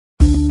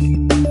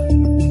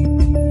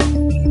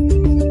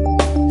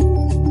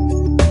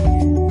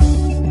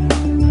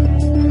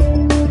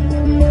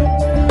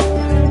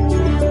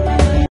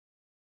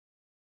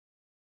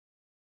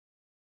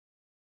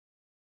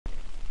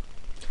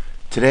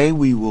Today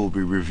we will be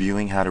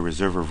reviewing how to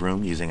reserve a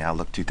room using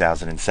Outlook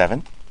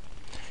 2007.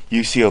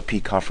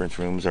 UCOP conference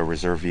rooms are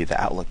reserved via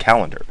the Outlook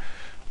calendar.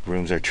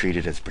 Rooms are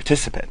treated as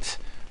participants.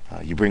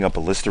 You bring up a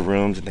list of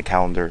rooms in the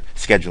calendar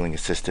scheduling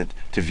assistant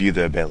to view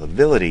the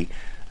availability,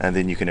 and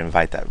then you can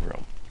invite that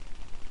room.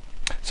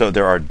 So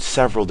there are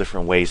several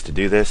different ways to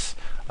do this.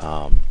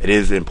 It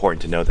is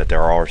important to know that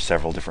there are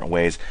several different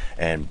ways,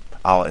 and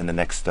in the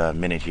next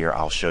minute here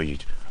I'll show you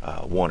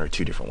one or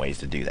two different ways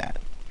to do that.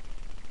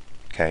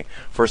 Okay,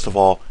 first of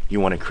all, you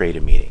want to create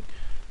a meeting.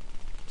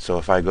 So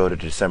if I go to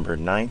December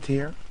 9th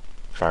here,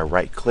 if I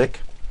right click,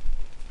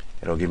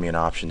 it'll give me an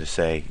option to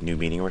say new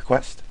meeting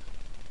request.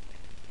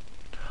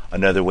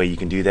 Another way you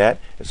can do that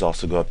is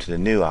also go up to the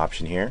new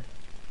option here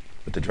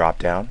with the drop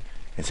down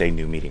and say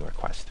new meeting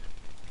request.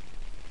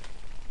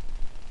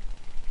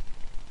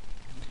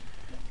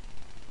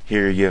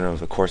 Here you get,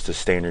 of course, the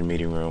standard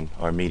meeting room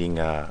or meeting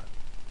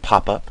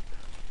pop-up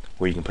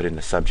where you can put in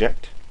the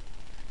subject.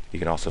 You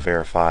can also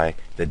verify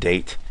the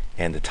date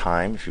and the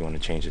time if you want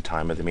to change the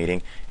time of the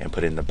meeting, and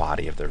put in the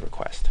body of the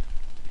request.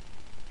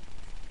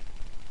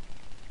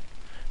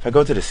 If I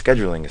go to the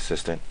scheduling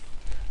assistant,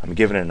 I'm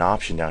given an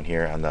option down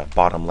here on the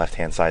bottom left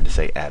hand side to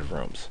say add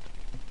rooms.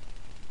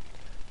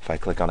 If I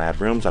click on add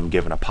rooms, I'm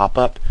given a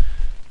pop-up.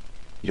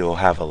 You'll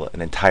have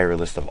an entire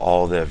list of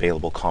all the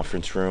available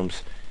conference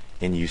rooms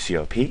in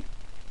UCOP.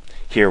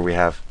 Here we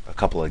have a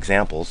couple of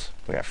examples.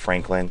 We have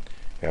Franklin,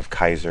 we have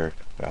Kaiser,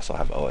 we also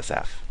have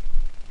OSF.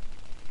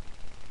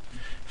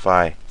 If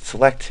I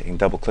select and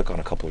double click on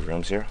a couple of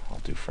rooms here, I'll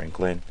do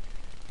Franklin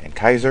and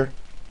Kaiser,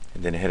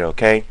 and then hit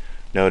OK.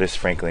 Notice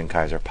Franklin and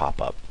Kaiser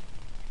pop up.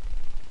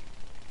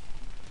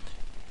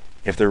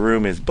 If the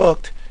room is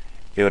booked,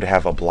 it would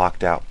have a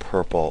blocked out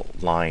purple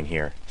line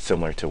here,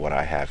 similar to what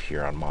I have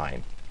here on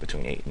mine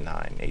between 8 and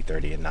 9,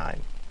 8:30 and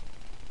 9.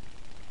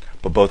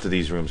 But both of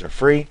these rooms are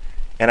free,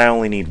 and I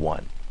only need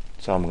one.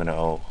 So I'm going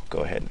to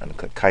go ahead and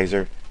unclick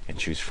Kaiser and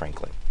choose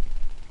Franklin.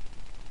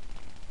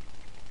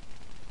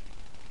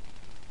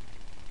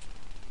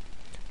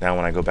 Now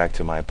when I go back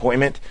to my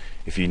appointment,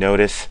 if you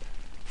notice,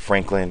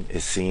 Franklin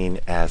is seen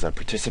as a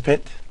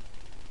participant,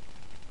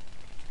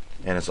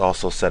 and it's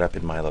also set up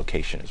in my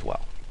location as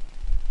well.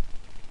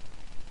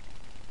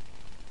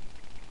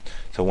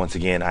 So once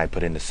again, I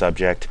put in the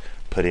subject,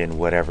 put in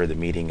whatever the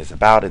meeting is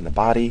about in the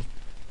body.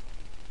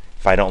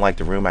 If I don't like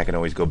the room, I can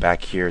always go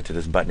back here to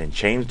this button and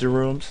change the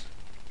rooms.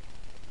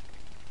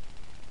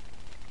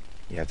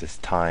 You have this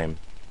time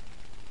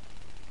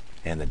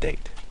and the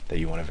date that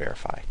you want to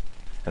verify.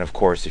 And of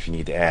course, if you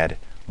need to add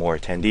more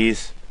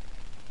attendees,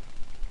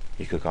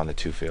 you click on the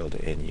to field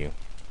and you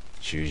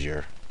choose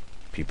your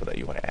people that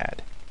you want to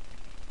add.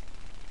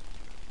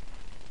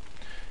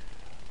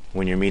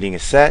 When your meeting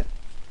is set,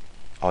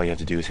 all you have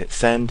to do is hit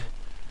send,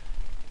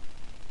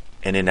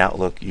 and in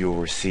Outlook you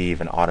will receive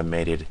an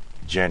automated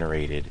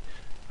generated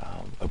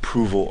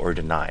approval or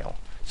denial.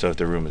 So if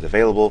the room is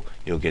available,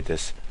 you'll get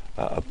this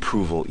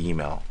approval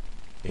email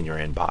in your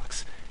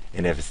inbox.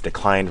 And if it's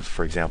declined,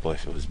 for example,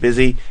 if it was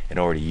busy and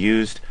already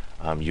used,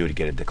 you would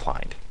get it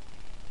declined.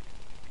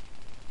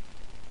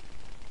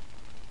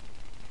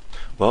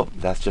 Well,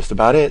 that's just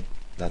about it.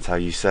 That's how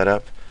you set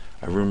up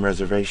a room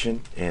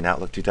reservation in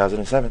Outlook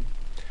 2007.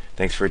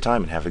 Thanks for your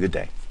time and have a good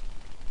day.